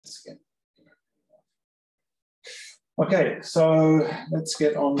Okay, so let's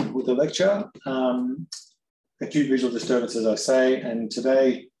get on with the lecture. Acute visual disturbance, as I say, and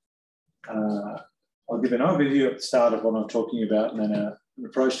today I'll give an overview at the start of what I'm talking about, and then an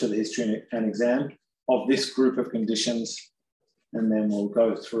approach to the history and exam of this group of conditions, and then we'll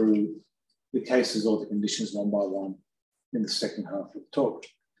go through the cases or the conditions one by one in the second half of the talk.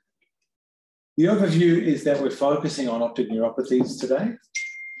 The overview is that we're focusing on optic neuropathies today.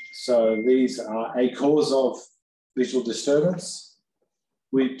 So these are a cause of visual disturbance,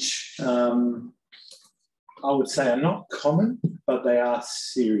 which I would say are not common, but they are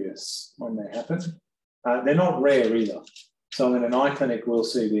serious when they happen. They're not rare either. So in an eye clinic, we'll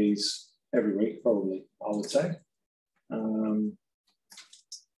see these every week, probably, I would say. One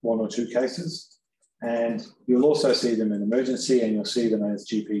or two cases. And you'll also see them in emergency, and you'll see them as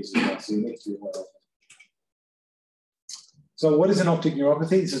GPs as well, so you need to be aware of them. So what is an optic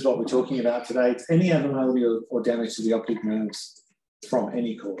neuropathy? This is what we're talking about today. It's any abnormality or damage to the optic nerves from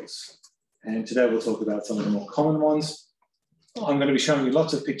any cause. And today we'll talk about some of the more common ones. I'm going to be showing you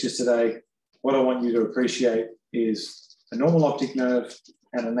lots of pictures today. What I want you to appreciate is a normal optic nerve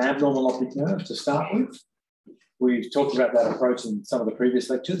and an abnormal optic nerve to start with. We've talked about that approach in some of the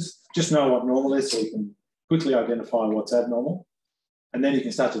previous lectures. Just know what normal is so you can quickly identify what's abnormal. And then you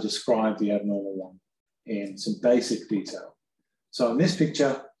can start to describe the abnormal one in some basic detail. So in this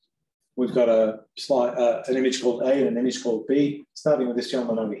picture, we've got an image called A and an image called B, starting with this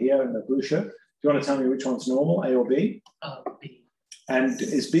gentleman over here in the blue shirt. Do you want to tell me which one's normal, A or B? B. And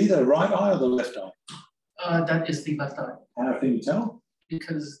is B the right eye or the left eye? That is the left eye. How can you tell?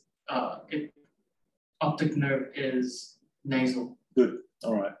 Because optic nerve is nasal. Good.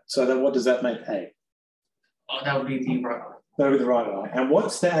 All right. So then what does that make A? That would be the right eye. That would be the right eye. And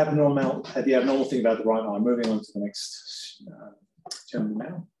what's the abnormal thing about the right eye? Moving on to the next gentleman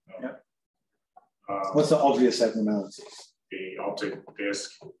now. Yeah. What's the obvious abnormality? The optic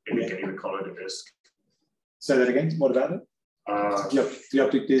disc, if you can even call it a disc. Say that again. What about it? The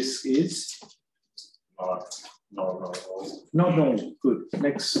optic disc is? Not normal. Good.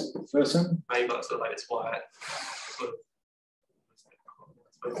 Next person. Maybe sort of like it's white, sort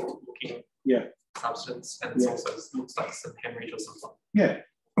of looking substance, and it also looks like some hemorrhage or something. Yeah.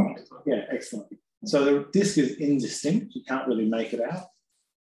 Yeah, excellent. So the disc is indistinct. You can't really make it out.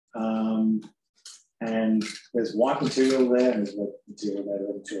 And there's white material there, and there's red material there.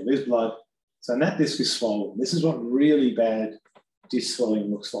 Red material is blood. So that disc is swollen. This is what really bad disc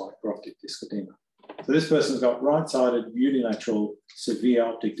swelling looks like for optic disc edema. So this person's got right-sided unilateral severe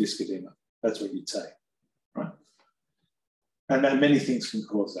optic disc edema. That's what you'd say, right? And then many things can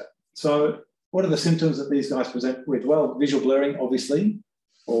cause that. So what are the symptoms that these guys present with? Well, visual blurring, obviously,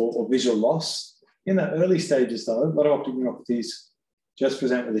 or visual loss. In the early stages, though, a lot of optic neuropathies just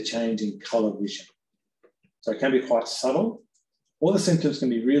present with a change in colour vision. So it can be quite subtle. All the symptoms can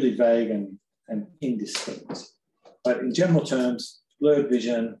be really vague and indistinct. But in general terms, blurred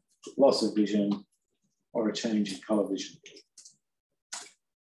vision, loss of vision, or a change in colour vision.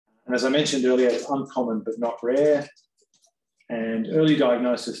 And as I mentioned earlier, it's uncommon but not rare. And early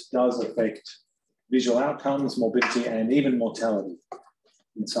diagnosis does affect visual outcomes, morbidity, and even mortality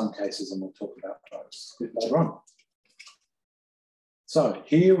in some cases, and we'll talk about those a bit later on. So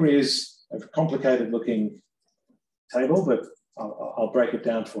here is a complicated looking table, but I'll break it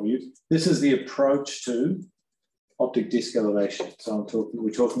down for you. This is the approach to optic disc elevation. So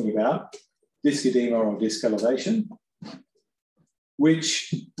we're talking about disc edema or disc elevation,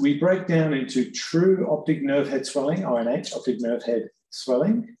 which we break down into true optic nerve head swelling, ONH, optic nerve head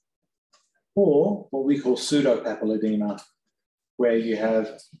swelling, or what we call pseudo-papilloedema, where you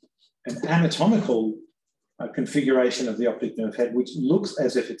have an anatomical configuration of the optic nerve head, which looks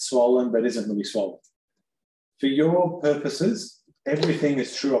as if it's swollen, but isn't really swollen. For your purposes, everything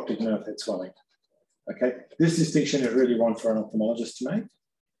is true optic nerve head swelling. Okay, this distinction is really one for an ophthalmologist to make.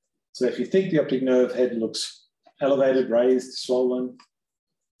 So if you think the optic nerve head looks elevated, raised, swollen,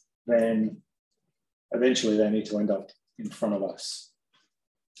 then eventually they need to end up in front of us.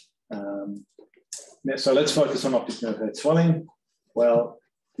 So let's focus on optic nerve head swelling. Well,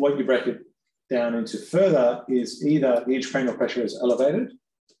 what you break it down into further is either the intracranial pressure is elevated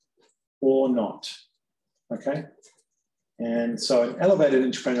or not, okay? And so an elevated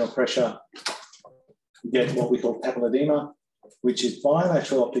intracranial pressure, you get what we call papilloedema, which is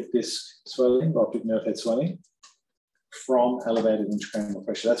bilateral optic disc swelling, or optic nerve head swelling, from elevated intracranial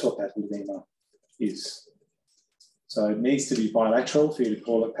pressure. That's what papilloedema is. So it needs to be bilateral for you to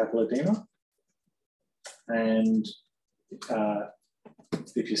call it papilloedema. And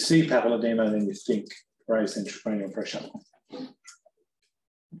if you see papilloedema, then you think raised intracranial pressure.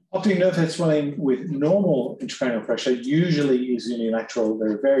 Optic nerve head swelling with normal intracranial pressure usually is unilateral.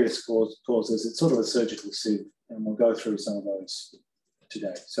 There are various causes. It's sort of a surgical sieve, and we'll go through some of those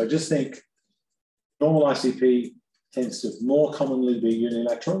today. So just think normal ICP tends to more commonly be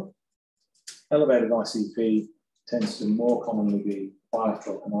unilateral. Elevated ICP tends to more commonly be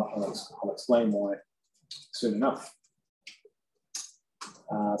bilateral, and I'll explain why soon enough.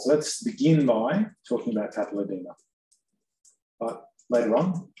 So let's begin by talking about papilloedema. But later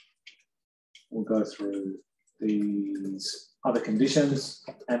on, we'll go through these other conditions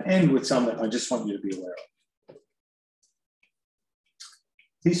and end with some that I just want you to be aware of.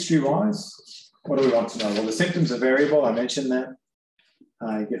 History-wise, what do we want to know? Well, the symptoms are variable. I mentioned that.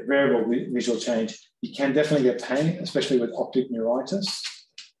 You get variable visual change. You can definitely get pain, especially with optic neuritis.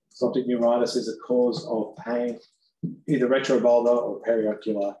 So optic neuritis is a cause of pain, either retrobulbar or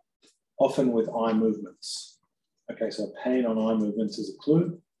periocular, often with eye movements. Okay, so pain on eye movements is a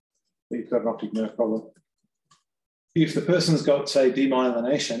clue that you've got an optic nerve problem. If the person's got, say,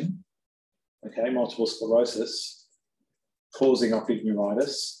 demyelination, okay, multiple sclerosis, causing optic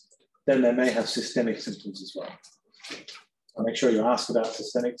neuritis, then they may have systemic symptoms as well. I'll make sure you ask about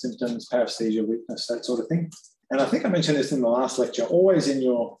systemic symptoms, paresthesia, weakness, that sort of thing. And I think I mentioned this in the last lecture, always in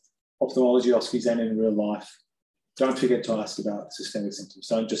your ophthalmology OSCEs and in real life, don't forget to ask about systemic symptoms.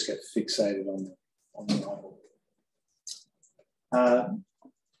 Don't just get fixated on the eyeball.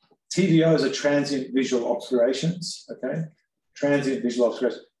 TVOs are transient visual obscurations, okay? Transient visual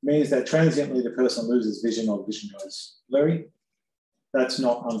obscuration means that transiently the person loses vision or vision goes blurry. That's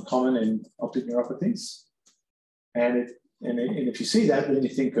not uncommon in optic neuropathies. And if you see that, then you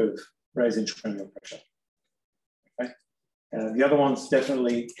think of raised intracranial pressure, okay? The other one's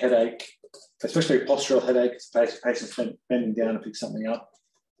definitely headache, especially postural headache, patients bending down to pick something up.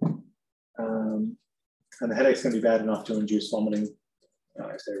 And the headache's going to be bad enough to induce vomiting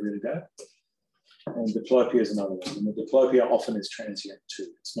if they're really bad. And diplopia is another one. And the diplopia often is transient too.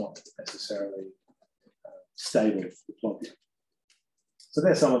 It's not necessarily stable diplopia. So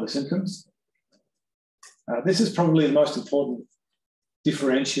there's some of the symptoms. This is probably the most important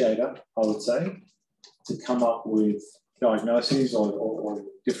differentiator, I would say, to come up with diagnoses or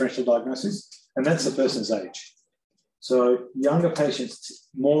differential diagnoses, and that's the person's age. So younger patients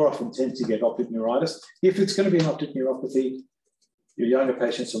more often tend to get optic neuritis. If it's going to be an optic neuropathy, your younger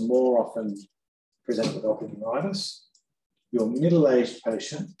patients are more often present with optic neuritis. Your middle-aged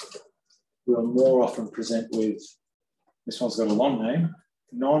patient will more often present with, this one's got a long name,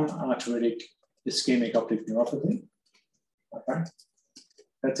 non-arteritic ischaemic optic neuropathy. Okay.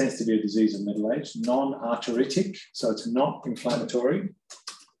 That tends to be a disease of middle age. Non-arteritic, so it's not inflammatory.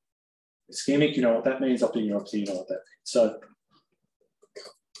 Ischemic, you know what that means. Optic neuropathy, you know what that means. So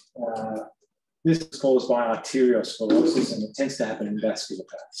this is caused by arteriosclerosis, and it tends to happen in vascular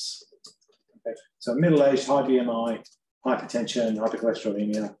paths. Okay. So middle-aged, high BMI, hypertension,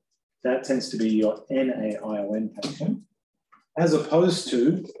 hypercholesterolemia, that tends to be your NAION patient, as opposed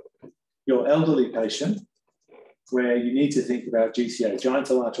to your elderly patient, where you need to think about GCA,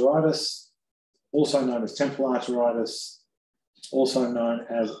 genital arteritis, also known as temporal arteritis, also known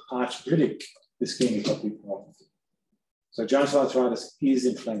as arteritic ischemic optic neuropathy. So genital arteritis is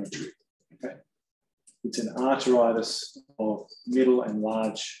inflammatory. Okay? It's an arteritis of middle and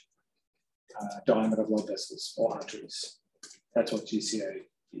large diameter blood vessels or arteries. That's what GCA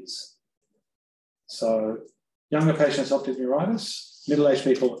is. So younger patients, optic neuritis, middle-aged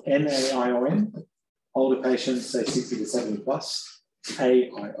people, NAION, older patients, say 60 to 70 plus,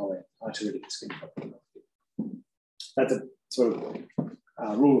 AION, arteritic ischemic optic neuropathy. That's a sort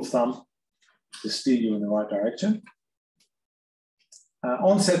of rule of thumb to steer you in the right direction.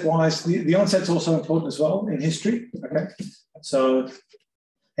 Onset-wise, the onset's also important as well in history, okay? So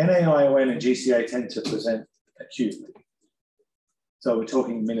NAION and GCA tend to present acutely. So we're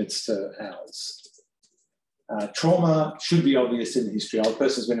talking minutes to hours. Trauma should be obvious in the history. A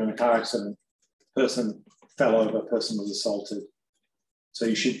person's been in a car accident, person fell over, person was assaulted. So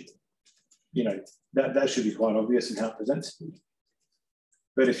you should, you know, that should be quite obvious in how it presents.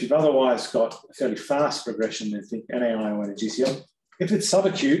 But if you've otherwise got a fairly fast progression, then think NAION and GCA. If it's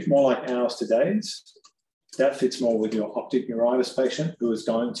subacute, more like hours to days, that fits more with your optic neuritis patient who is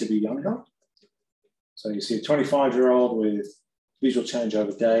going to be younger. So you see a 25-year-old with visual change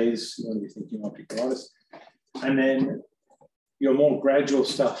over days, you want to be thinking optic neuritis. And then your more gradual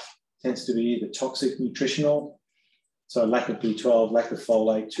stuff tends to be either toxic nutritional, so lack of B12, lack of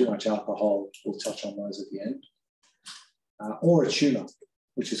folate, too much alcohol, we'll touch on those at the end, or a tumour,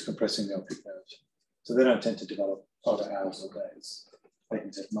 which is compressing the optic nerve. So they don't tend to develop over hours or days. They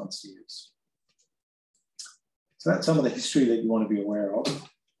can take months to years. So that's some of the history that you want to be aware of.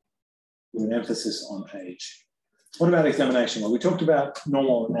 an emphasis on age. What about examination? Well, we talked about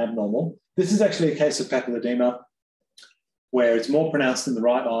normal and abnormal. This is actually a case of papilloedema where it's more pronounced in the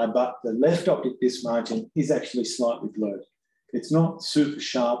right eye, but the left optic disc margin is actually slightly blurred. It's not super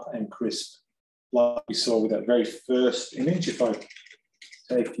sharp and crisp like we saw with that very first image. If I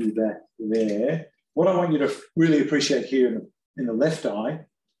take you back there, what I want you to really appreciate here in the left eye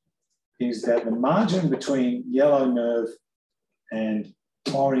is that the margin between yellow nerve and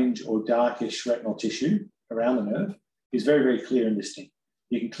orange or darkish retinal tissue around the nerve is very, very clear and distinct.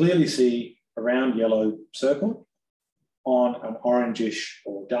 You can clearly see a round yellow circle on an orangish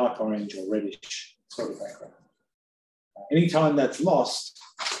or dark orange or reddish sort of background. Anytime that's lost,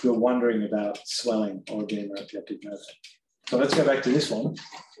 you're wondering about swelling or edema of the optic nerve. So let's go back to this one.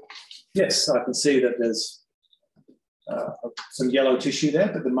 Yes, I can see that there's some yellow tissue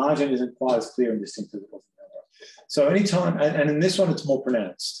there, but the margin isn't quite as clear and distinct as it was. So anytime, and in this one, it's more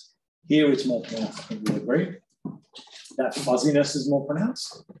pronounced. Here, it's more pronounced, I think we'll agree. That fuzziness is more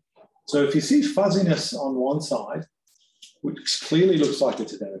pronounced. So if you see fuzziness on one side, which clearly looks like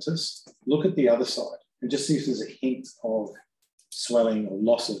it's adenitis, look at the other side and just see if there's a hint of swelling or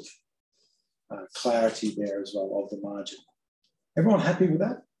loss of clarity there as well of the margin. Everyone happy with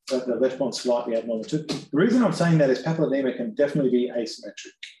that? The left one's slightly abnormal too. The reason I'm saying that is papilloedema can definitely be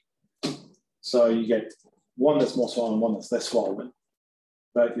asymmetric. So you get one that's more swollen, one that's less swollen,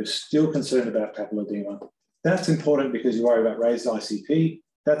 but you're still concerned about papilloedema. That's important because you worry about raised ICP.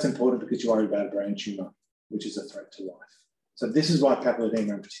 That's important because you worry about a brain tumor, which is a threat to life. So this is why papilloedema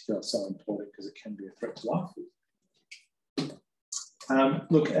in particular is so important, because it can be a threat to life.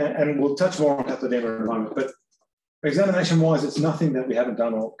 Look, and we'll touch more on papilloedema in a moment, but examination-wise, it's nothing that we haven't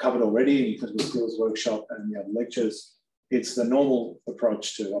done or covered already because the skills workshop and the other lectures. It's the normal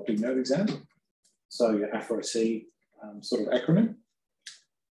approach to optic nerve exam. So your AFROC sort of acronym.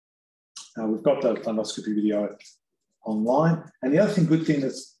 We've got the fundoscopy video online. And the other good thing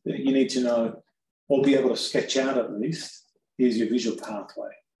that you need to know, or be able to sketch out at least, is your visual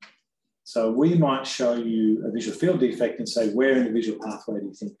pathway. So we might show you a visual field defect and say, where in the visual pathway do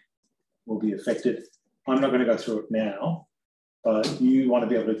you think will be affected? I'm not going to go through it now, but you want to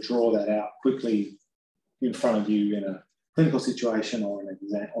be able to draw that out quickly in front of you in a clinical situation or an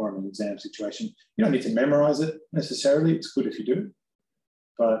exam situation. You don't need to memorize it necessarily. It's good if you do,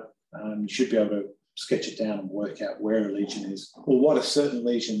 but you should be able to sketch it down and work out where a lesion is or what a certain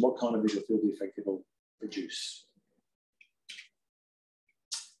lesion, what kind of visual field defect it will produce.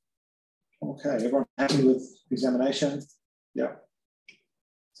 Okay, everyone happy with examination? Yeah.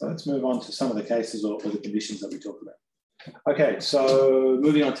 So let's move on to some of the cases or the conditions that we talked about. Okay, so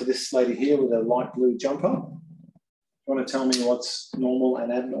moving on to this lady here with a light blue jumper. You want to tell me what's normal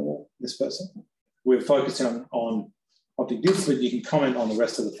and abnormal, this person? We're focusing on optic disc, but you can comment on the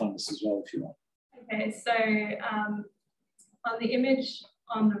rest of the fundus as well if you want. Okay, so on the image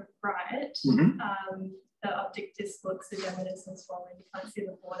on the right, the optic disc looks edematous and swollen. You can't see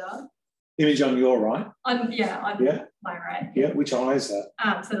the border. Image on your right? On my right. Yeah, which eye is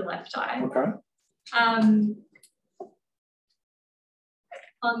that? So the left eye. Okay.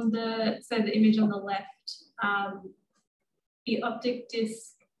 So the image on the left, the optic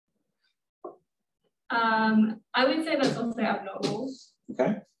disc, I would say that's also abnormal.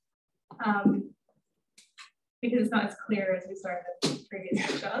 Okay. Because it's not as clear as we saw in the previous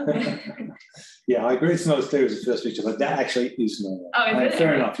picture. Yeah, I agree it's not as clear as the first picture, but that actually is normal. Oh, is it?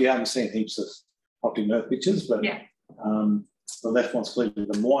 Fair enough. You haven't seen heaps of optic nerve pictures, but yeah. The left one's clearly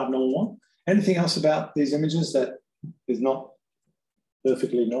the more abnormal one. Anything else about these images that is not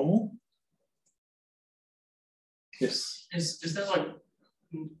perfectly normal? Yes. Is there like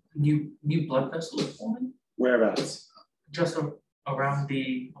new blood vessels forming? Whereabouts? Just around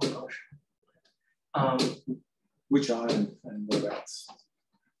the, oh gosh. Which eye and whereabouts?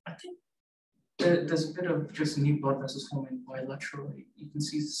 I think there's a bit of just new blood vessels forming bilaterally. You can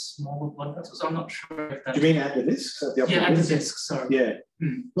see smaller blood vessels. I'm not sure if that. Do you mean at the disc? At the yeah, at the disc, sorry. Yeah.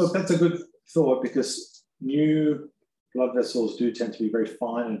 Look, that's a good thought because new blood vessels do tend to be very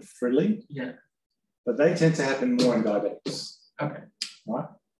fine and frilly. Yeah. But they tend to happen more in diabetics. Okay. Right?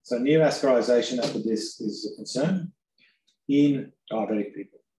 So neovascularization at the disc is a concern in diabetic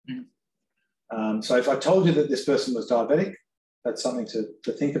people. So if I told you that this person was diabetic, that's something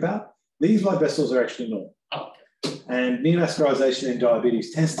to think about. These blood vessels are actually normal. Oh, okay. And neovascularization in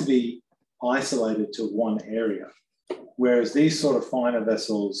diabetes tends to be isolated to one area, whereas these sort of finer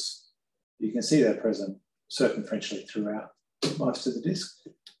vessels, you can see they're present circumferentially throughout most of the disc.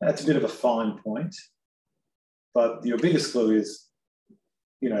 That's a bit of a fine point, but your biggest clue is,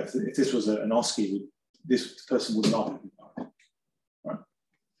 you know, if this was an OSCE, this person would not have been diabetic,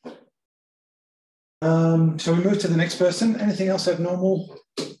 right? Shall we move to the next person? Anything else abnormal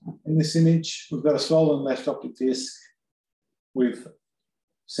in this image? We've got a swollen left optic disc. We've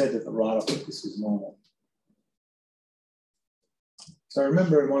said that the right optic disc is normal. So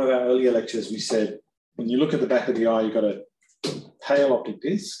remember in one of our earlier lectures, we said, when you look at the back of the eye, you've got a pale optic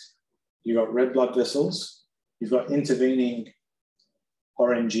disc, you've got red blood vessels, you've got intervening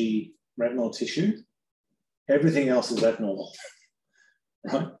orangey retinal tissue. Everything else is abnormal,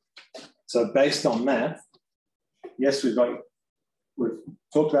 right? So based on that, yes, we've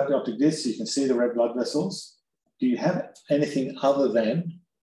talked about the optic disc, you can see the red blood vessels. Do you have anything other than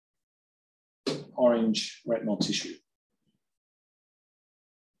orange retinal tissue?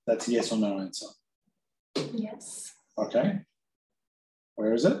 That's a yes or no answer. Yes. Okay.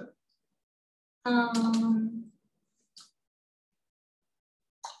 Where is it?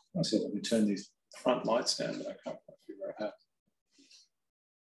 Let's see if I can turn these front lights down, but I can't quite figure out how.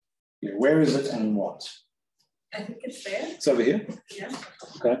 Yeah, where is it and what? I think it's there. It's over here? Yeah.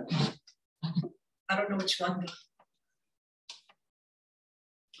 Okay. I don't know which one.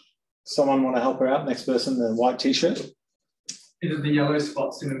 Someone want to help her out? Next person, the white t-shirt? Is it the yellow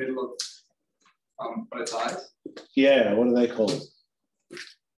spots in the middle of both eyes? Yeah, what are they called?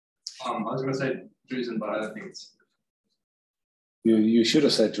 I was going to say drusen, but I don't think it's. You should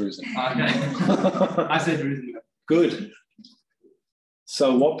have said drusen. Okay. I said drusen. Good.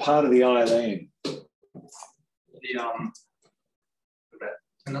 So what part of the eye are they in? The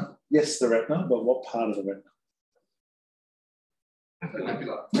retina. Yes, the retina, but what part of the retina? The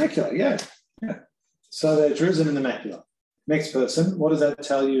macula. Macula, yeah. So they're drusen in the macula. Next person, what does that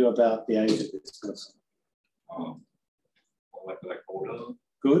tell you about the age of this person? Like older.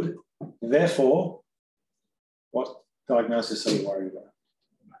 Good. Therefore, what diagnosis are you worried about?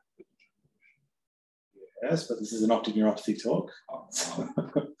 Yes, but this is an optic neuropathy talk.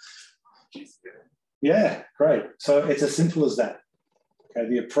 Yeah, great. So it's as simple as that. Okay,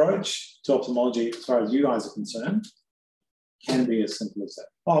 the approach to ophthalmology, as far as you guys are concerned, can be as simple as that.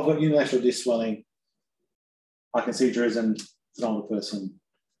 Oh, I've got unilateral disc swelling. I can see drusen. It's an older person.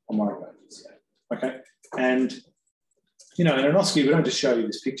 I'm worried about this. Okay, and you know, in an endoscopy, we don't just show you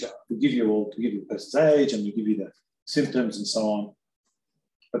this picture. We give you the person's age and we give you the symptoms and so on.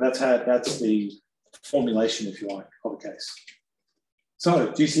 But that's the formulation, if you like, of a case.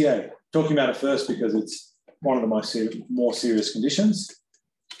 So GCA, talking about it first because it's one of the more serious conditions.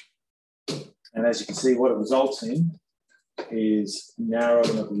 And as you can see, what it results in is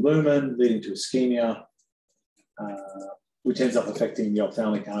narrowing of the lumen, leading to ischemia, which ends up affecting the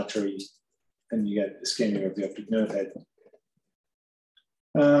ophthalmic artery, and you get ischemia of the optic nerve head.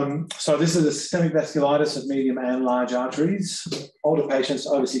 So this is a systemic vasculitis of medium and large arteries. Older patients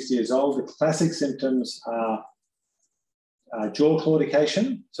over 60 years old, the classic symptoms are jaw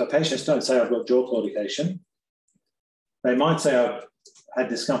claudication. So patients don't say, I've got jaw claudication. They might say, I've had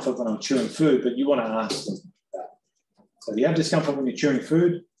discomfort when I'm chewing food, but you want to ask them that. So you have discomfort when you're chewing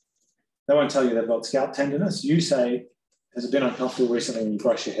food. They won't tell you they've got scalp tenderness. You say, has it been uncomfortable recently when you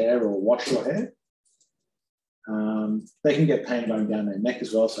brush your hair or wash your hair? They can get pain going down their neck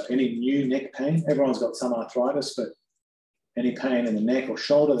as well. So any new neck pain, everyone's got some arthritis, but any pain in the neck or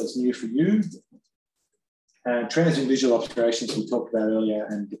shoulder that's new for you. And transient visual obscurations we talked about earlier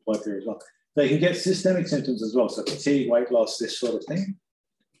and diplopia as well. They can get systemic symptoms as well. So fatigue, weight loss, this sort of thing.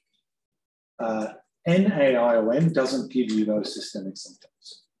 NAION doesn't give you those systemic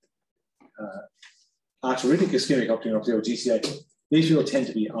symptoms. Arteritic ischemic optic neuropathy or GCA, these people tend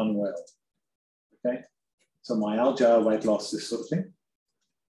to be unwell. Okay, so myalgia, weight loss, this sort of thing.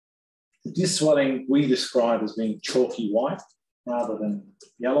 The disc swelling we describe as being chalky white rather than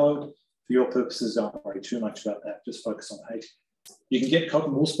yellow. For your purposes, don't worry too much about that. Just focus on age. You can get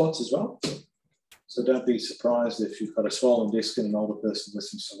cotton wool spots as well. So don't be surprised if you've got a swollen disc in an older person with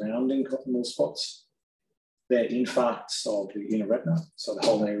some surrounding cotton wool spots. They're infarcts of the inner retina, so the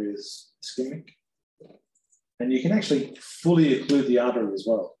whole area is ischemic. And you can actually fully occlude the artery as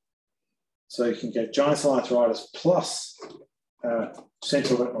well. So you can get giant cell arteritis plus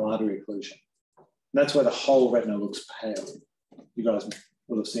central retinal artery occlusion. And that's where the whole retina looks pale. You guys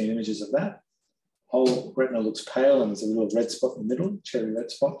will have seen images of that. Whole retina looks pale and there's a little red spot in the middle, cherry red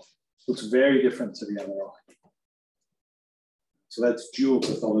spot. Looks very different to the other eye. So that's dual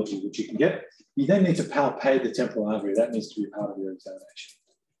pathology, which you can get. You then need to palpate the temporal artery. That needs to be part of your examination.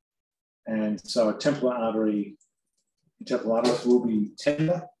 And so a temporal artery will be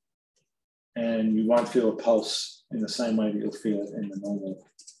tender and you won't feel a pulse in the same way that you'll feel it in the normal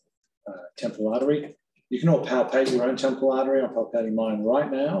temporal artery. You can all palpate your own temporal artery. I'm palpating mine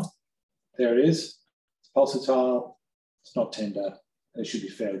right now. There it is. It's pulsatile. It's not tender. It should be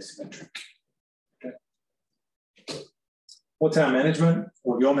fairly symmetric. Okay. What's our management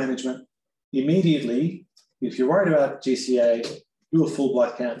or your management? Immediately, if you're worried about GCA, do a full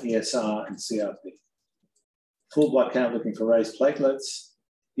blood count, ESR and CRP. Full blood count looking for raised platelets,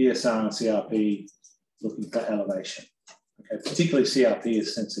 ESR and CRP looking for elevation. Okay, particularly CRP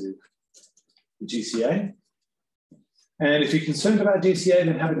is sensitive to GCA. And if you're concerned about GCA,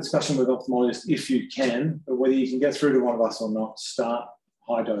 then have a discussion with ophthalmologist if you can, but whether you can get through to one of us or not, start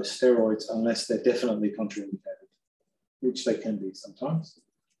high-dose steroids unless they're definitely contraindicated, which they can be sometimes.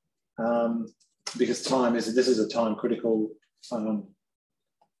 Because this is a time-critical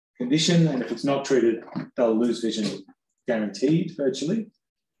condition, and if it's not treated, they'll lose vision guaranteed virtually,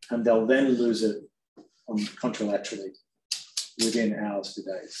 and they'll then lose it contralaterally within hours to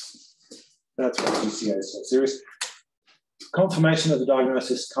days. That's why GCA is so serious. Confirmation of the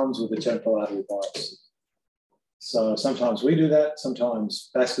diagnosis comes with a temporal artery biopsy. So sometimes we do that, sometimes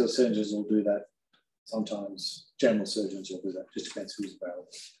vascular surgeons will do that, sometimes general surgeons will do that, just depends who's available.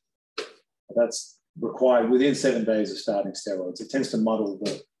 That's required within 7 days of starting steroids. It tends to muddle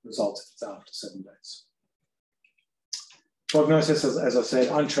the results if it's after 7 days. Prognosis, as I said,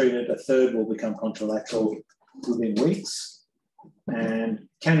 untreated, a third will become contralateral within weeks and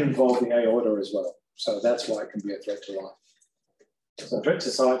can involve the aorta as well. So that's why it can be a threat to life. So threat to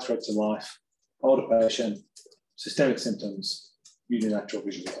sight, threat to life, older patient, systemic symptoms, unilateral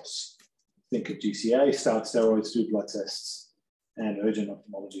vision loss. Think of GCA, start steroids, do blood tests, and urgent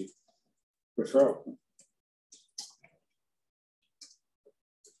ophthalmology referral.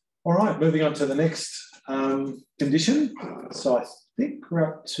 All right, moving on to the next condition. So I think we're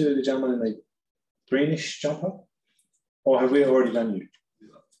up to the gentleman in the greenish jumper. Or have we already done you?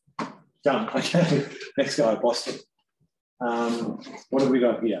 Done, okay. Next guy, Boston. What have we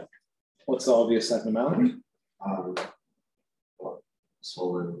got here? What's the obvious abnormality?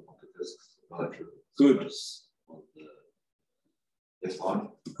 Swollen optic discs. Good.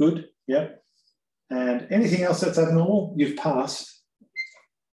 Good, yep. And anything else that's abnormal, you've passed,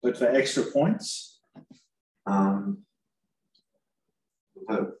 but for extra points. I don't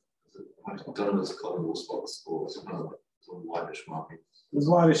know if it's a colorable spots or some kind of whitish marking. There's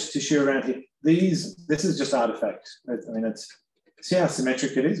whitish tissue around here. This is just artifact. I mean, see how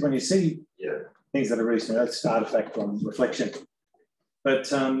symmetric it is when you see things that are really symmetric. That's artifact from reflection.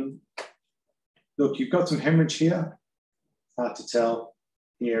 But look, you've got some hemorrhage here. Hard to tell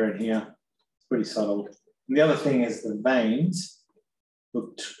here and here. It's pretty subtle. And the other thing is the veins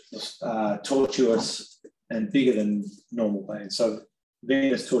look tortuous and bigger than normal veins. So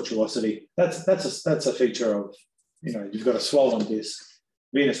venous tortuosity. That's a feature of, you've got a swollen disc.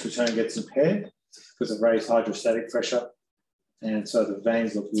 Venous return gets impaired because of raised hydrostatic pressure. And so the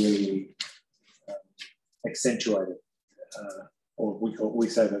veins look really accentuated, or we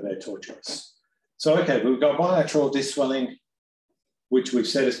say that they're tortuous. So, okay, we've got bilateral disc swelling, which we've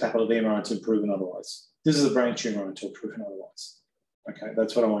said is papilloedema until proven otherwise. This is a brain tumor until proven otherwise. Okay,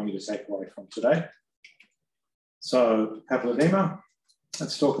 that's what I want you to take away from today. So, papilloedema,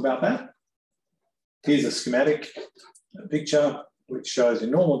 let's talk about that. Here's a schematic picture which shows a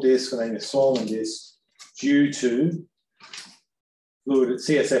normal disc and then a swollen disc due to fluid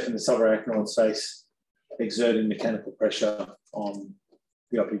CSF in the subarachnoid space exerting mechanical pressure on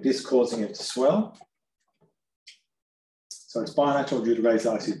the optic disc, causing it to swell. So it's bilateral due to raised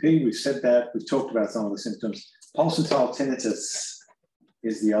ICP. We've said that. We've talked about some of the symptoms. Pulsatile tinnitus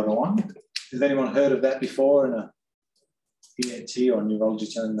is the other one. Has anyone heard of that before in a ENT or neurology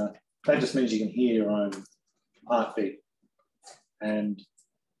term? That just means you can hear your own heartbeat. And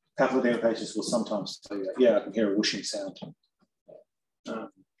papilloedema patients will sometimes tell you that, yeah, I can hear a whooshing sound.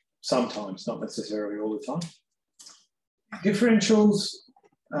 Sometimes, not necessarily all the time. Differentials,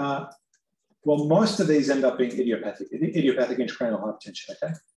 well, most of these end up being idiopathic intracranial hypertension,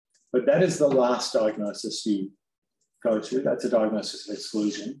 okay? But that is the last diagnosis you go to. That's a diagnosis of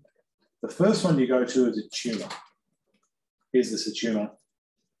exclusion. The first one you go to is a tumor. Is this a tumor?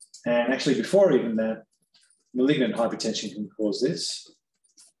 And actually, before even that, malignant hypertension can cause this.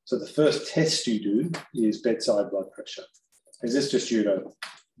 So the first test you do is bedside blood pressure. Is this just due to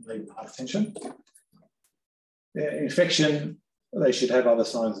malignant hypertension? Infection, they should have other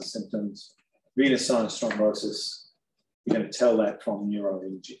signs and symptoms. Venous sinus thrombosis, you're going to tell that from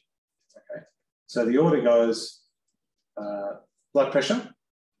neuroimaging. Okay. So the order goes blood pressure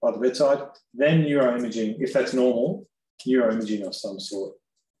by the bedside, then neuroimaging, if that's normal, neuroimaging of some sort.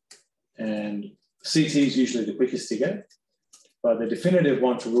 And CT is usually the quickest to get, but the definitive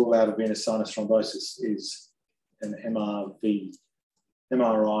one to rule out a venous sinus thrombosis is an MRI,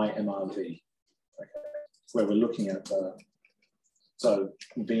 MRV, okay, where we're looking at the, so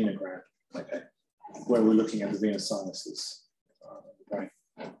venogram, okay, where we're looking at the venous sinuses.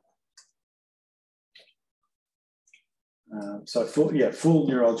 So full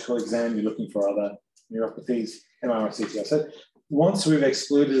neurological exam, you're looking for other neuropathies, MRI, CT. I said, once we've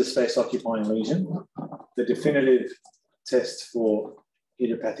excluded a space-occupying lesion, the definitive test for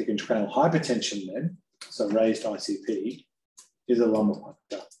idiopathic intracranial hypertension then, so raised ICP, is a lumbar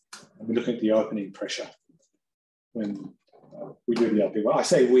puncture. And we're looking at the opening pressure when we do the LP. Well, I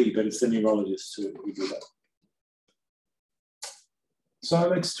say we, but it's the neurologists who do that. So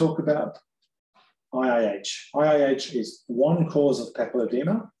let's talk about IIH. IIH is one cause of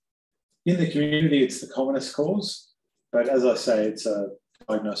papilloedema. In the community, it's the commonest cause, but as I say, it's a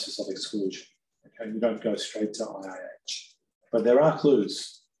diagnosis of exclusion. Okay, you don't go straight to IIH, but there are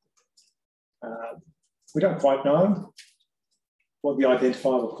clues. We don't quite know what the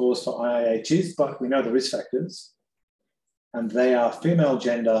identifiable cause for IIH is, but we know the risk factors, and they are female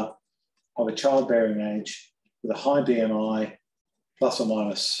gender of a childbearing age with a high BMI, plus or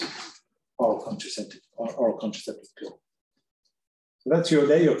minus oral contraceptive pill. So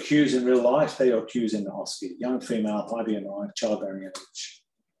they're your cues in real life, they're your cues in the OSCE. Young female, high BMI, childbearing age,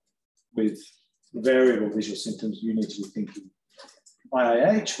 with variable visual symptoms. You need to be thinking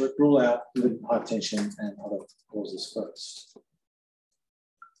IIH, but rule out hypertension and other causes first.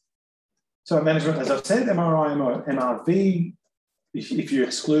 So management, as I've said, MRI, MRV, if you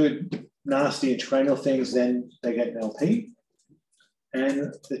exclude nasty intracranial things, then they get an LP.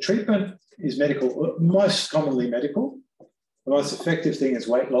 And the treatment is medical, most commonly medical. The most effective thing is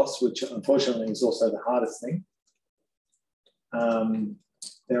weight loss, which unfortunately is also the hardest thing.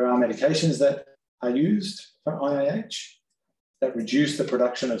 There are medications that are used for IIH that reduce the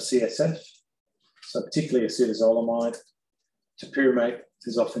production of CSF, so particularly acetazolamide. Topiramate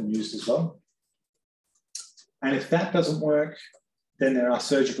is often used as well. And if that doesn't work, then there are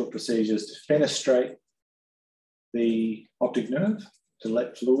surgical procedures to fenestrate the optic nerve, to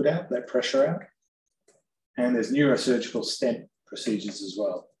let fluid out, let pressure out. And there's neurosurgical stent procedures as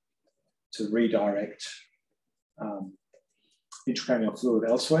well to redirect intracranial fluid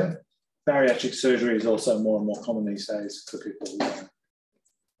elsewhere. Bariatric surgery is also more and more common these days for people who want to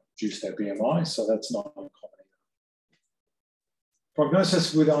reduce their BMI, so that's not uncommon.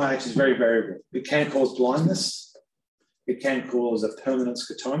 Prognosis with IIH is very variable. It can cause blindness. It can cause a permanent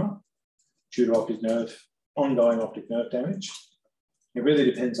scotoma due to optic nerve, ongoing optic nerve damage. It really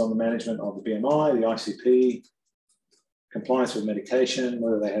depends on the management of the BMI, the ICP, compliance with medication,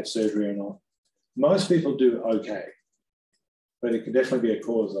 whether they have surgery or not. Most people do okay, but it can definitely be a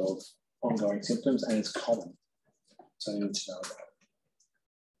cause of ongoing symptoms, and it's common. So you need to know about it.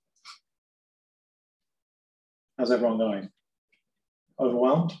 How's everyone going?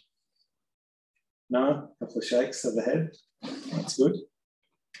 Overwhelmed? No? A couple of shakes of the head? That's good.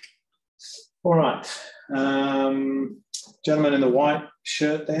 All right. Gentleman in the white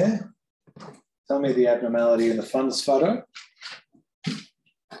shirt there. Tell me the abnormality in the fundus photo.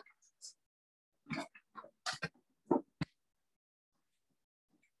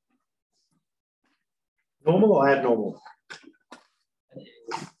 Normal or abnormal?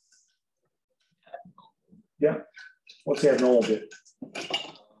 Yeah. What's the abnormal bit?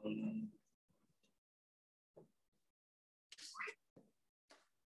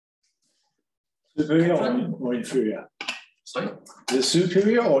 Superior or inferior? Sorry? The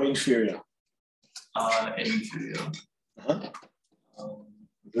superior or inferior? Inferior.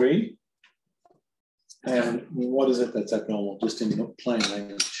 Agree? And what is it that's abnormal, just in plain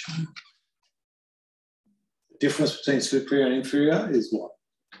language? The difference between superior and inferior is what?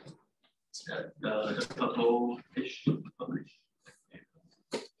 The purple-ish.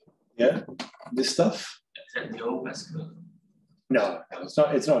 Yeah, this stuff? Is that neurovascular? No, it's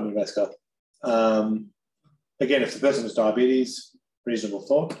not neurovascular. Again, if the person has diabetes, reasonable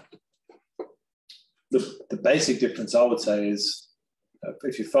thought. The basic difference I would say is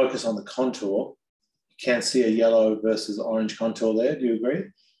if you focus on the contour, you can't see a yellow versus orange contour there. Do you agree?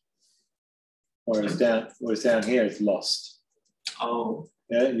 Whereas down here, it's lost. Oh.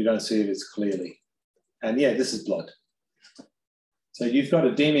 Yeah, you don't see it as clearly. And yeah, this is blood. So you've got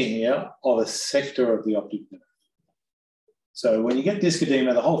edema here of a sector of the optic nerve. So when you get disc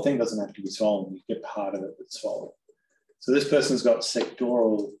edema, the whole thing doesn't have to be swollen. You get part of it that's swollen. So this person's got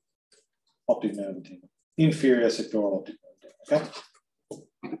sectoral optic nerve edema, inferior sectoral optic nerve edema.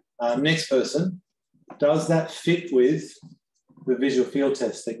 Okay. Next person, does that fit with the visual field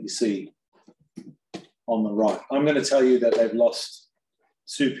test that you see on the right? I'm going to tell you that they've lost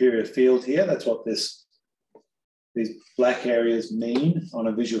superior field here. That's what these black areas mean on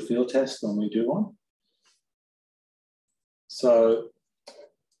a visual field test when we do one. So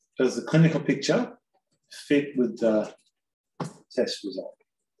does the clinical picture fit with the test result?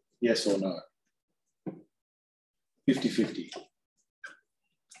 Yes or no? 50-50.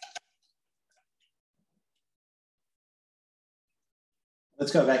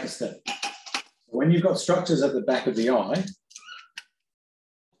 Let's go back a step. When you've got structures at the back of the eye,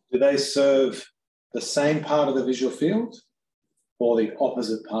 do they serve the same part of the visual field or the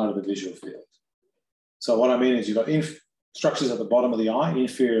opposite part of the visual field? So what I mean is you've got structures at the bottom of the eye,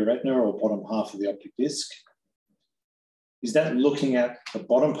 inferior retina or bottom half of the optic disc. Is that looking at the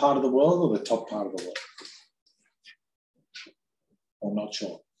bottom part of the world or the top part of the world? I'm not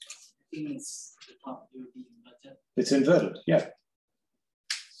sure. It's the top will be inverted. It's inverted, yeah.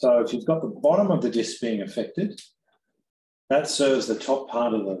 So if you've got the bottom of the disc being affected, that serves the top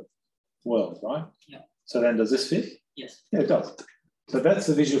part of the world, right? Yeah. So then does this fit? Yes. Yeah, it does. So that's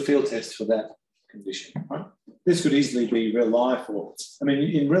the visual field test for that condition, right? This could easily be real life or, I mean,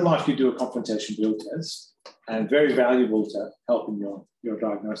 in real life, you do a confrontation field test and very valuable to help in your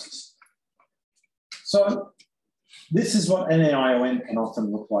diagnosis. So this is what NAION can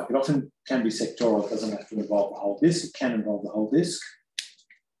often look like. It often can be sectoral. It doesn't have to involve the whole disc. It can involve the whole disc.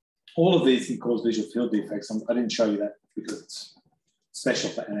 All of these can cause visual field defects. I didn't show you that because it's special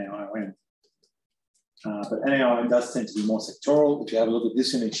for NAION. But NAION does tend to be more sectoral. If you have a look at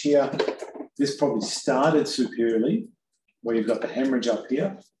this image here, this probably started superiorly, where you've got the hemorrhage up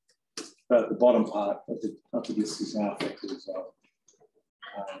here, but the bottom part of the disc is now affected as well.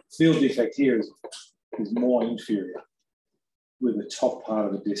 Field defect here is more inferior, with the top part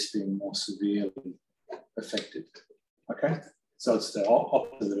of the disc being more severely affected. Okay? So it's the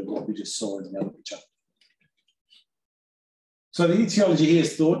opposite of what we just saw in the other picture. So the etiology here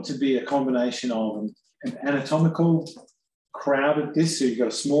is thought to be a combination of an anatomical crowded disc. So you've got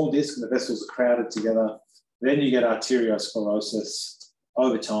a small disc and the vessels are crowded together. Then you get arteriosclerosis.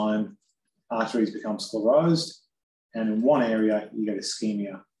 Over time, arteries become sclerosed. And in one area, you get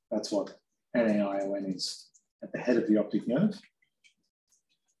ischemia. That's what NAION is, at the head of the optic nerve.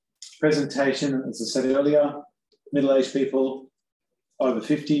 Presentation, as I said earlier, middle-aged people, over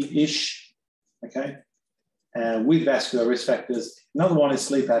 50-ish, okay, with vascular risk factors. Another one is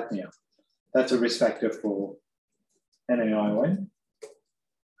sleep apnea. That's a risk factor for NAION.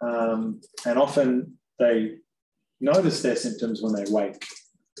 And often they notice their symptoms when they wake.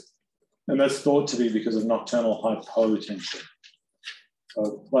 And that's thought to be because of nocturnal hypotension.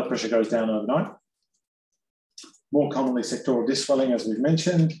 So blood pressure goes down overnight. More commonly, sectoral disc swelling, as we've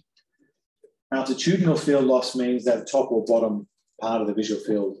mentioned. Altitudinal field loss means that top or bottom part of the visual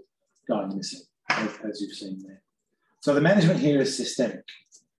field going missing, as you've seen there. So the management here is systemic.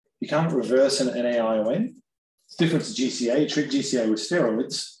 You can't reverse an NAION. It's different to GCA. You treat GCA with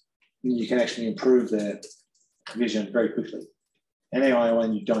steroids, and you can actually improve their vision very quickly.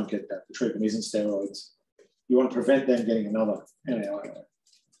 NAION, you don't get that. The treatment isn't steroids. You want to prevent them getting another NAION.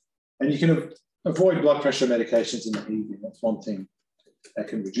 And you can avoid blood pressure medications in the evening. That's one thing that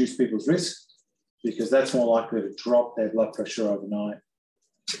can reduce people's risk, because that's more likely to drop their blood pressure overnight,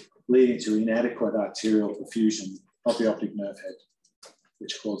 leading to inadequate arterial perfusion of the optic nerve head,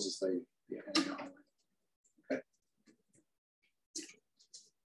 which causes the NAION. Okay.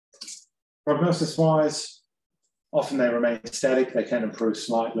 Prognosis-wise, often they remain static. They can improve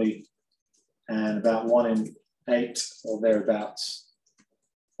slightly, and about 1 in 8 or thereabouts,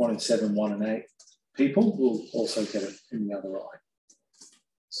 1 in 7, 1 in 8 people will also get it in the other eye.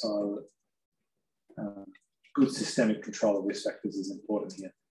 So good systemic control of risk factors is important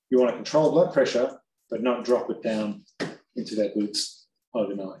here. You want to control blood pressure, but not drop it down into their boots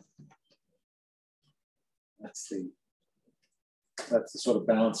overnight. That's the sort of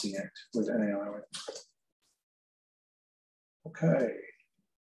balancing act with NAION. Okay,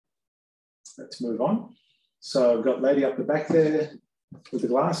 let's move on. So I've got lady up the back there with the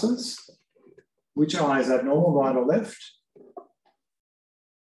glasses. Which eye is abnormal, right or left?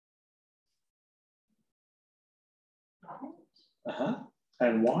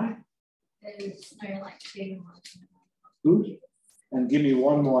 And why? There's no like shading. Good. And give me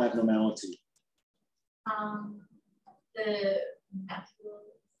one more abnormality. The macular.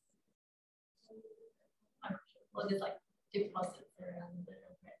 Well, there's like deposits around the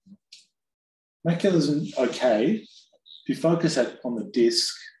retina. Macula's okay. If you focus on the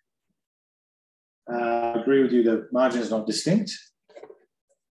disc, I agree with you, the margin is not distinct.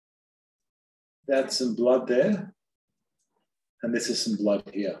 That's some blood there. And this is some blood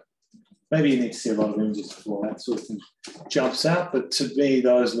here. Maybe you need to see a lot of images before that sort of thing jumps out, but to me,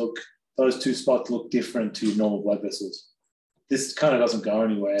 those two spots look different to your normal blood vessels. This kind of doesn't go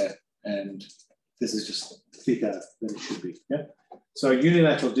anywhere, and this is just thicker than it should be. Yeah. So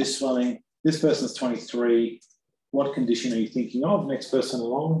unilateral disc swelling. This person's 23. What condition are you thinking of? Next person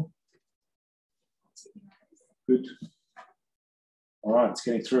along. Good. All right, it's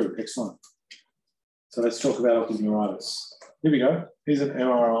getting through. Excellent. So let's talk about optic neuritis. Here we go. Here's an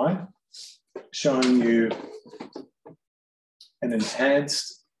MRI showing you an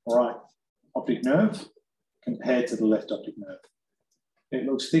enhanced right optic nerve compared to the left optic nerve. It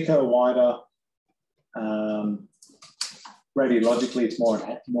looks thicker, wider. Radiologically, it's more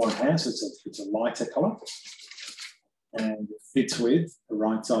enhanced. It's a lighter colour, and it fits with the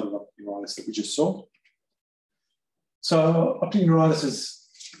right side of optic neuritis that we just saw. So optic neuritis is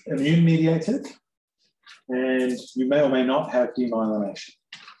immune mediated, and you may or may not have demyelination.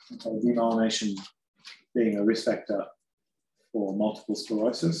 Okay, demyelination being a risk factor for multiple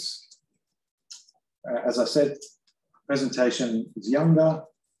sclerosis. As I said, presentation is younger.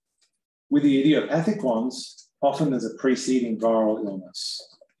 With the idiopathic ones, often there's a preceding viral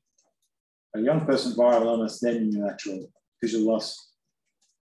illness. A young person, viral illness, then unilateral visual loss.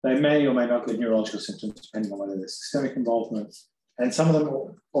 They may or may not get neurological symptoms depending on whether there's systemic involvement, and some of them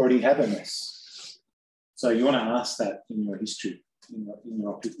already have MS. So you want to ask that in your history, in your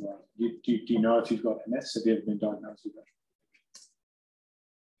optic neuritis. Do you know if you've got MS? Have you ever been diagnosed with that?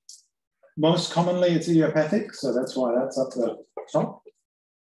 Most commonly, it's idiopathic, so that's why that's up the top.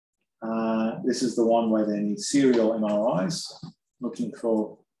 This is the one where they need serial MRIs, looking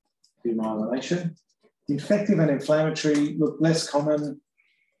for demyelination. Infective and inflammatory look less common,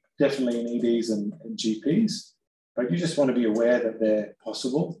 definitely in EDs and GPs, but you just want to be aware that they're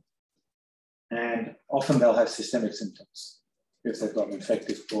possible. And often they'll have systemic symptoms if they've got an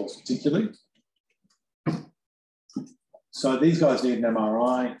infective cause particularly. So these guys need an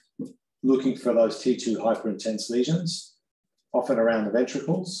MRI, looking for those T2 hyperintense lesions, often around the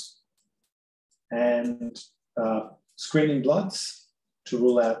ventricles, and screening bloods to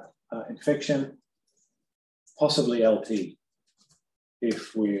rule out infection, possibly LP,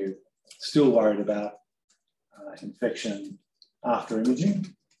 if we're still worried about infection after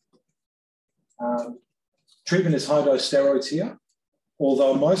imaging. Treatment is high-dose steroids here,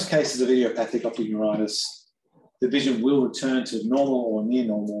 although in most cases of idiopathic optic neuritis, the vision will return to normal or near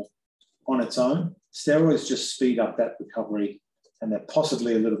normal on its own. Steroids just speed up that recovery, and they're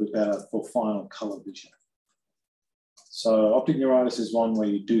possibly a little bit better for final colour vision. So optic neuritis is one where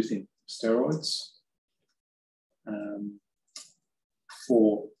you do think steroids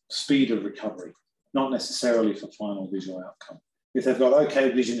for speed of recovery, not necessarily for final visual outcome. If they've got okay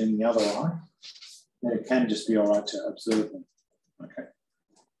vision in the other eye, then it can just be all right to observe them. Okay.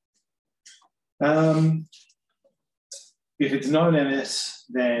 If it's known MS,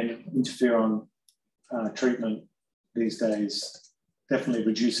 then interferon treatment these days definitely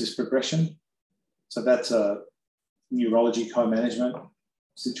reduces progression. So that's a neurology co-management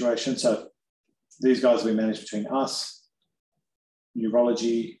situation. So these guys we manage between us,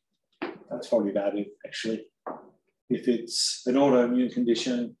 neurology, that's probably about it actually. If it's an autoimmune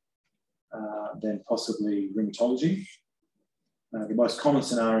condition, then possibly rheumatology. The most common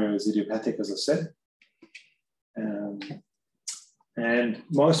scenario is idiopathic, as I said. And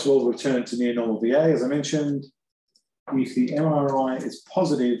most will return to near normal VA, as I mentioned. If the MRI is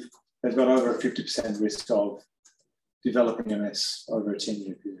positive, they've got over a 50% risk of developing MS over a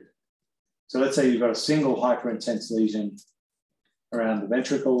 10-year period. So let's say you've got a single hyperintense lesion around the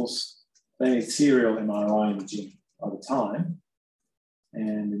ventricles. They need serial MRI imaging over time.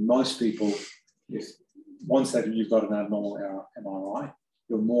 And in most people, once you've got an abnormal MRI,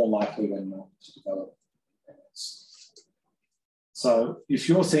 you're more likely than not to develop MS. So if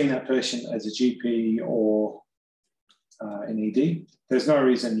you're seeing that patient as a GP or an ED, there's no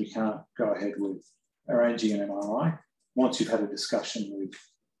reason you can't go ahead with arranging an MRI once you've had a discussion with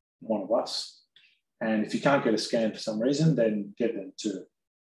one of us. And if you can't get a scan for some reason, then get them to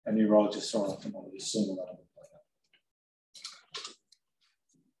a neurologist or an ophthalmologist sooner rather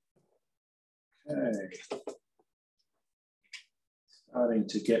than later. Okay. Starting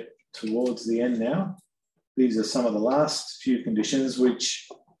to get towards the end now. These are some of the last few conditions which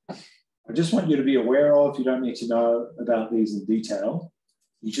I just want you to be aware of. You don't need to know about these in detail.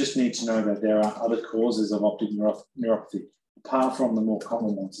 You just need to know that there are other causes of optic neuropathy, apart from the more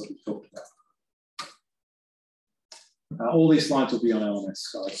common ones that we've talked about. All these slides will be on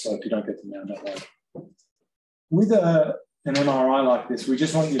LMS, guys, so if you don't get them now, don't worry. With an MRI like this, we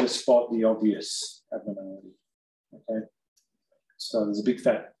just want you to spot the obvious abnormality, okay? So there's a big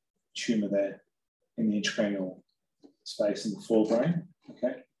fat tumour there in the intracranial space in the forebrain,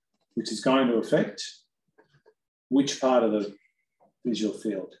 okay, which is going to affect which part of the visual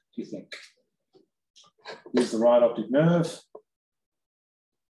field, do you think? Here's the right optic nerve.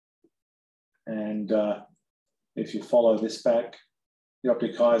 And if you follow this back, the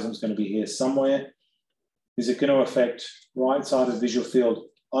optic chiasm is going to be here somewhere. Is it going to affect right-sided visual field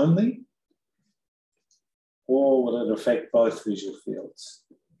only? Or will it affect both visual fields?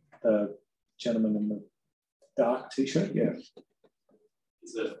 The gentleman in the dark t-shirt, yeah.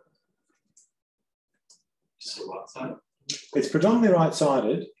 Is it just the right side? It's predominantly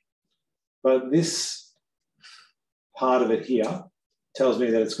right-sided, but this part of it here tells me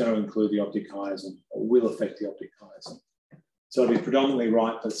that it's going to include the optic chiasm, or will affect the optic chiasm. So it'll be predominantly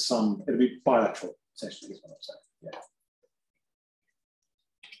right, but it'll be bilateral, essentially, is what I'm saying. Yeah.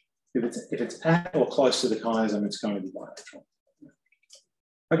 If it's at or close to the chiasm, it's going to be bilateral.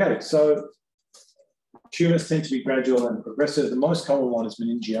 Okay, so tumours tend to be gradual and progressive. The most common one is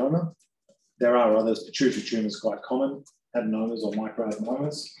meningioma. There are others. Pituitary tumours quite common, adenomas or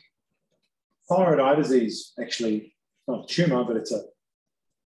microadenomas. Thyroid eye disease, actually, not a tumour, but it's a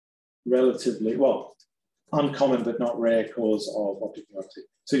relatively, well, uncommon but not rare cause of optic neuropathy.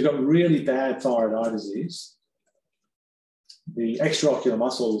 So you've got really bad thyroid eye disease. The extraocular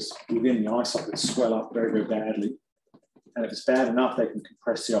muscles within the eye sockets swell up very, very badly. And if it's bad enough, they can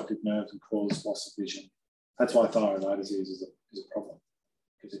compress the optic nerves and cause loss of vision. That's why thyroid eye disease is a problem,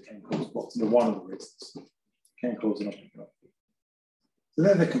 because it can cause, well, one of the reasons, it can cause an optic neuropathy. So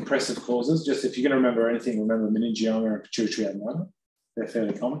they're the compressive causes. Just if you're going to remember anything, remember meningioma and pituitary adenoma. They're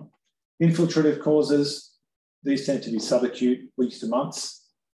fairly common. Infiltrative causes, these tend to be subacute, weeks to months.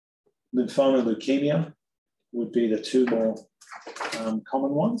 Lymphoma, leukemia would be the two more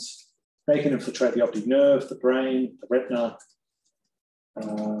common ones. They can infiltrate the optic nerve, the brain, the retina.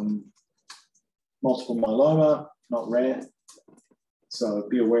 Multiple myeloma, not rare. So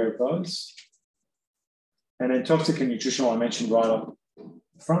be aware of those. And then toxic and nutritional, I mentioned right up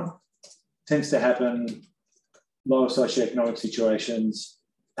front, tends to happen low socioeconomic situations,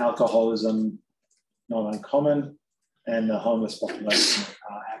 alcoholism, not uncommon, and the homeless population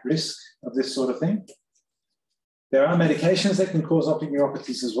are at risk of this sort of thing. There are medications that can cause optic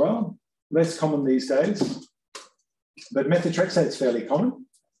neuropathies as well, less common these days, but methotrexate is fairly common.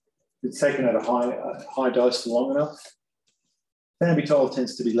 It's taken at a high dose for long enough. Phenobutol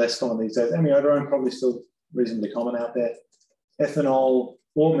tends to be less common these days. Amiodarone probably still reasonably common out there. Ethanol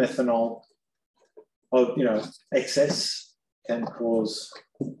or methanol of excess can cause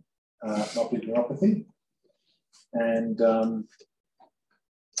optic neuropathy. And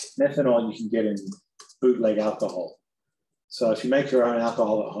methanol you can get in bootleg alcohol. So if you make your own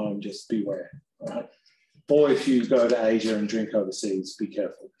alcohol at home, just beware, right? Or if you go to Asia and drink overseas, be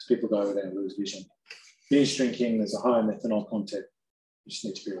careful, because people go over there and lose vision. Binge drinking, there's a high methanol content. You just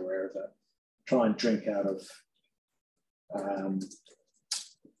need to be aware of that. Try and drink out of,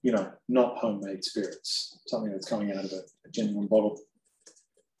 not homemade spirits, something that's coming out of a genuine bottle.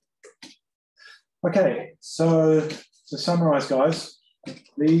 Okay, so to summarize, guys,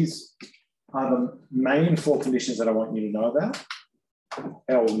 these are the main 4 conditions that I want you to know about,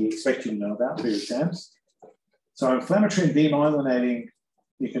 or we expect you to know about for your exams. So inflammatory and demyelinating,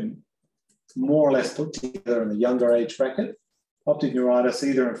 you can more or less put together in the younger age bracket. Optic neuritis,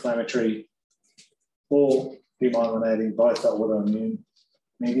 either inflammatory or demyelinating, both are autoimmune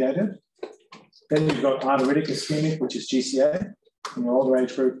mediated. Then you've got arteritic ischemic, which is GCA in your older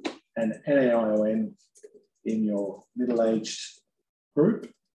age group, and NAION in your middle-aged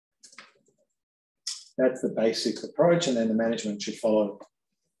group. That's the basic approach, and then the management should follow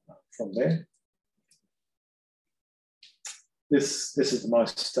from there. This is the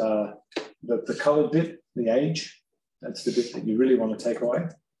most, the coloured bit, the age, that's the bit that you really want to take away.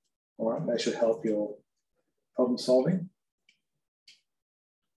 All right, that should help your problem solving.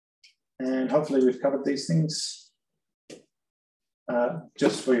 And hopefully we've covered these things.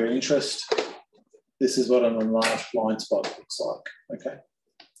 Just for your interest, this is what an enlarged blind spot looks like, okay?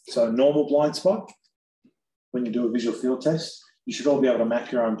 So normal blind spot, when you do a visual field test, you should all be able to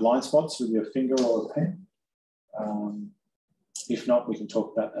map your own blind spots with your finger or a pen. If not, we can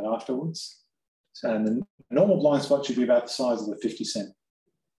talk about that afterwards. And the normal blind spot should be about the size of a 50-cent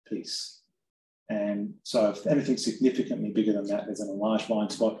piece. And so if anything's significantly bigger than that, there's an enlarged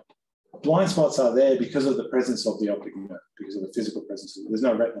blind spot. Blind spots are there because of the presence of the optic nerve, because of the physical presence. There's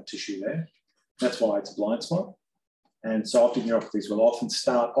no retinal tissue there. That's why it's a blind spot. And so optic neuropathies will often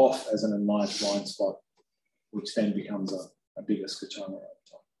start off as an enlarged blind spot, which then becomes a bigger scotoma over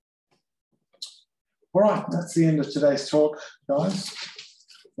time. All right, that's the end of today's talk, guys.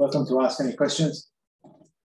 Welcome to ask any questions.